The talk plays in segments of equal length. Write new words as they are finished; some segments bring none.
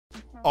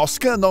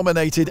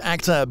Oscar-nominated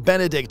actor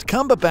Benedict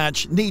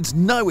Cumberbatch needs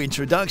no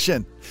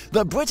introduction.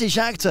 The British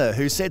actor,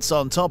 who sits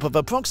on top of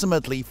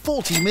approximately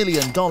 $40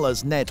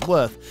 million net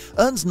worth,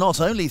 earns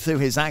not only through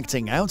his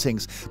acting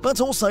outings,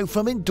 but also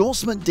from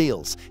endorsement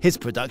deals, his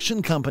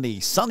production company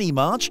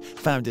SunnyMarch,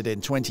 founded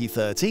in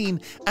 2013,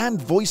 and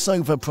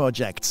voiceover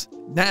projects.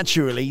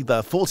 Naturally,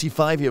 the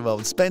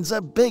 45-year-old spends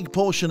a big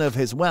portion of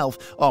his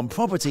wealth on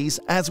properties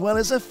as well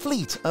as a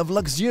fleet of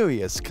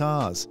luxurious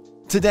cars.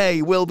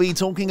 Today, we'll be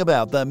talking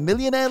about the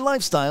millionaire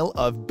lifestyle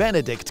of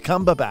Benedict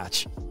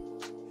Cumberbatch.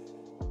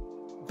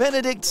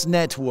 Benedict's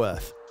net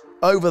worth.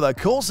 Over the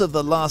course of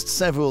the last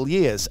several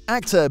years,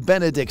 actor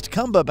Benedict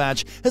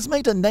Cumberbatch has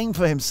made a name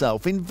for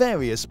himself in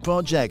various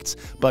projects,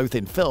 both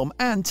in film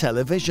and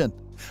television.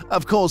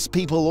 Of course,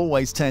 people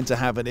always tend to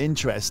have an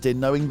interest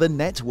in knowing the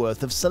net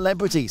worth of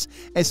celebrities,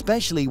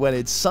 especially when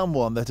it's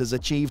someone that has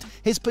achieved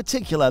his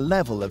particular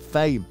level of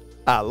fame.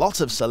 A lot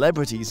of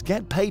celebrities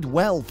get paid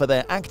well for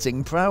their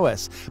acting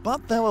prowess,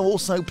 but there are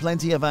also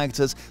plenty of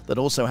actors that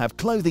also have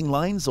clothing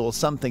lines or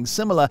something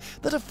similar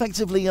that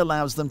effectively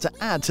allows them to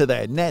add to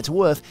their net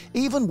worth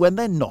even when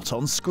they're not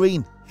on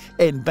screen.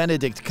 In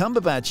Benedict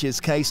Cumberbatch's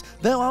case,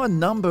 there are a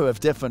number of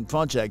different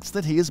projects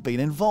that he has been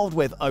involved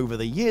with over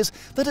the years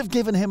that have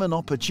given him an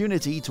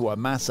opportunity to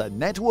amass a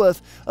net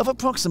worth of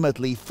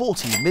approximately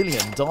 $40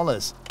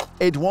 million.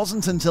 It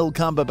wasn't until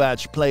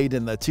Cumberbatch played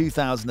in the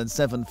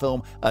 2007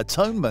 film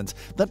Atonement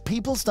that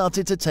people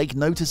started to take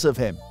notice of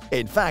him.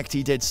 In fact,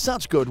 he did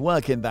such good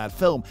work in that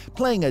film,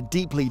 playing a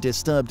deeply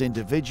disturbed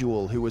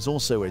individual who was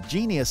also a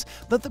genius,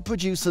 that the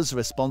producers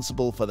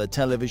responsible for the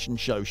television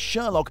show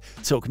Sherlock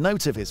took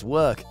note of his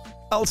work.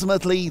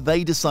 Ultimately,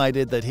 they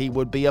decided that he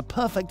would be a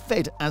perfect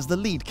fit as the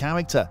lead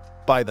character.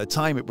 By the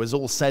time it was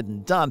all said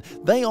and done,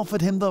 they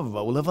offered him the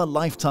role of a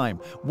lifetime,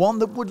 one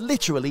that would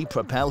literally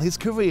propel his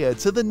career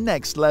to the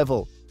next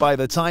level. By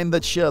the time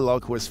that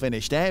Sherlock was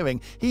finished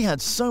airing, he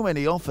had so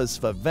many offers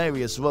for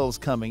various roles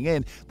coming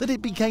in that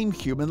it became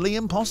humanly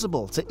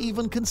impossible to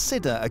even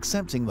consider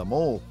accepting them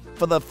all.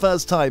 For the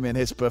first time in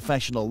his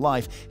professional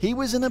life, he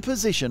was in a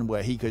position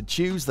where he could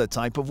choose the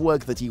type of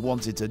work that he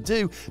wanted to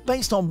do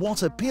based on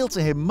what appealed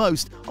to him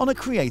most on a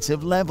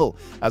creative level,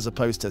 as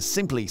opposed to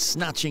simply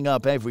snatching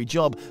up every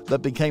job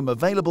that became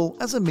available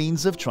as a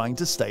means of trying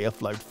to stay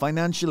afloat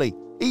financially.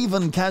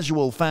 Even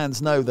casual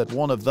fans know that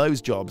one of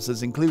those jobs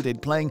has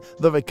included playing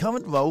the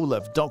recurrent role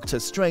of Doctor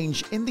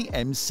Strange in the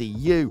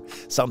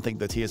MCU, something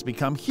that he has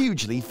become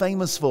hugely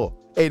famous for.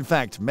 In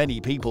fact,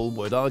 many people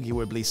would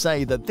arguably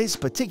say that this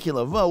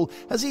particular role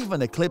has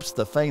even eclipsed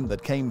the fame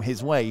that came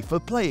his way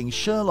for playing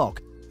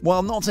Sherlock.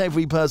 While not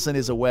every person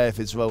is aware of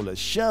his role as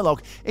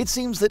Sherlock, it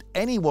seems that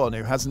anyone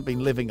who hasn't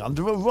been living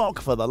under a rock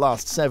for the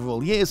last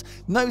several years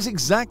knows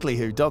exactly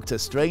who Doctor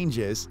Strange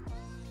is.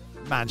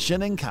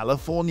 Mansion in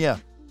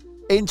California.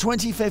 In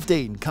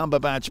 2015,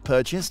 Cumberbatch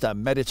purchased a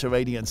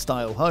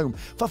Mediterranean-style home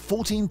for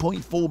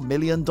 $14.4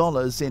 million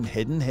in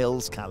Hidden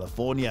Hills,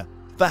 California.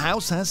 The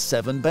house has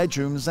 7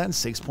 bedrooms and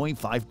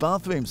 6.5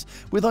 bathrooms,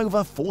 with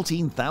over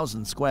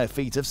 14,000 square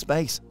feet of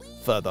space.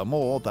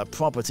 Furthermore, the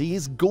property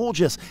is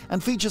gorgeous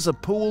and features a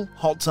pool,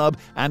 hot tub,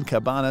 and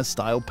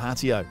cabana-style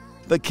patio.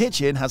 The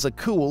kitchen has a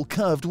cool,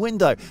 curved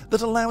window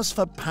that allows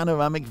for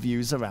panoramic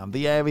views around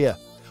the area.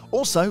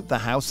 Also, the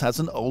house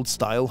has an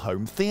old-style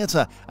home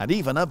theater and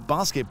even a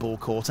basketball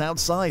court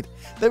outside.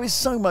 There is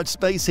so much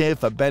space here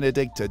for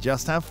Benedict to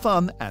just have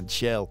fun and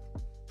chill.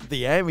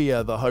 The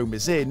area the home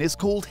is in is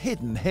called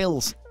Hidden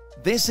Hills.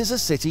 This is a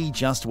city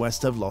just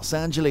west of Los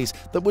Angeles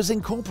that was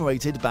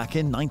incorporated back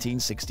in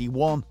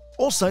 1961.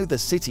 Also, the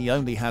city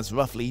only has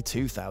roughly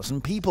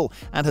 2,000 people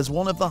and has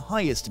one of the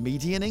highest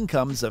median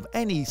incomes of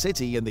any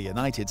city in the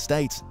United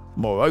States.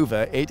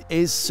 Moreover, it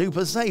is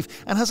super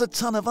safe and has a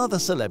ton of other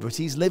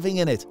celebrities living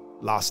in it.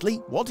 Lastly,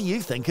 what do you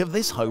think of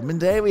this home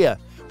and area?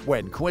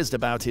 When quizzed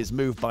about his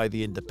move by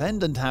The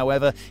Independent,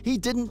 however, he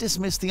didn't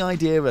dismiss the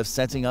idea of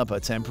setting up a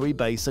temporary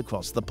base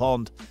across the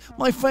pond.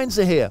 "My friends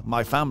are here,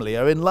 my family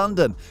are in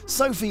London,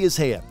 Sophie is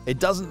here. It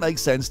doesn't make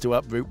sense to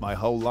uproot my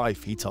whole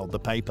life," he told the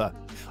paper.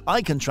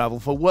 "I can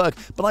travel for work,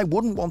 but I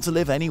wouldn't want to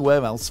live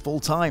anywhere else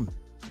full-time."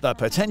 The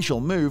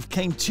potential move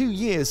came 2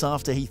 years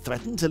after he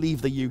threatened to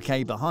leave the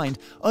UK behind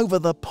over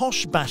the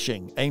posh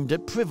bashing aimed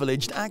at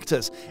privileged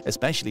actors,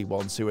 especially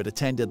ones who had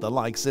attended the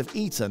likes of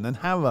Eton and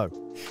Harrow.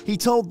 He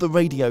told the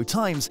Radio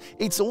Times,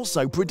 "It's all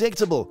so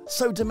predictable,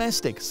 so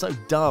domestic, so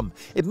dumb.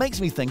 It makes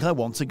me think I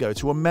want to go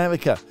to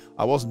America.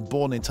 I wasn't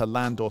born into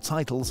land or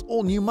titles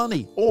or new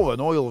money or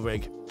an oil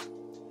rig."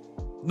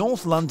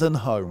 North London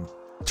home.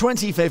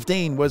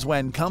 2015 was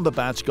when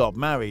Cumberbatch got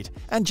married,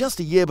 and just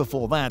a year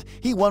before that,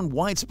 he won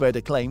widespread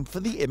acclaim for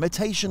The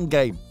Imitation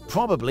Game.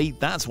 Probably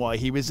that's why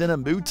he was in a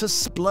mood to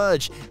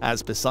splurge,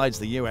 as besides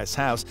the US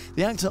house,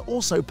 the actor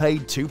also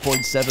paid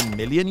 €2.7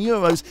 million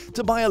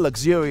to buy a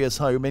luxurious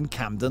home in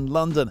Camden,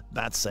 London,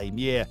 that same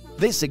year.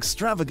 This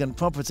extravagant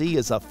property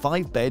is a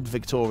 5-bed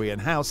Victorian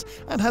house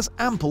and has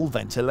ample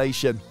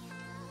ventilation.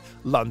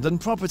 London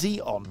property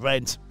on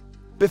rent.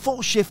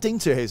 Before shifting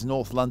to his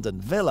North London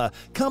villa,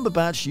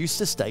 Cumberbatch used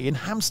to stay in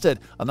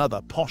Hampstead,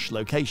 another posh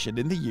location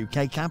in the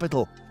UK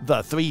capital. The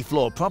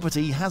 3-floor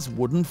property has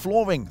wooden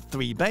flooring,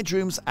 3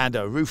 bedrooms, and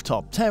a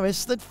rooftop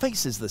terrace that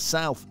faces the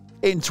south.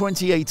 In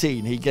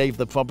 2018, he gave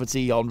the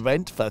property on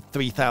rent for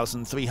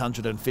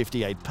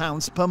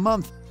 £3,358 per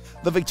month.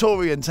 The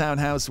Victorian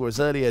townhouse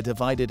was earlier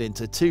divided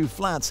into 2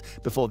 flats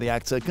before the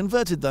actor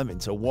converted them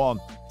into 1.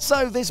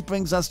 So this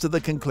brings us to the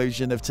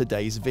conclusion of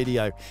today's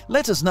video.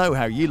 Let us know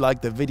how you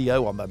liked the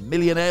video on the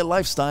millionaire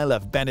lifestyle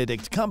of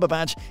Benedict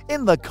Cumberbatch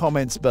in the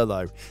comments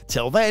below.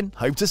 Till then,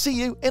 hope to see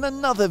you in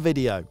another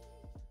video.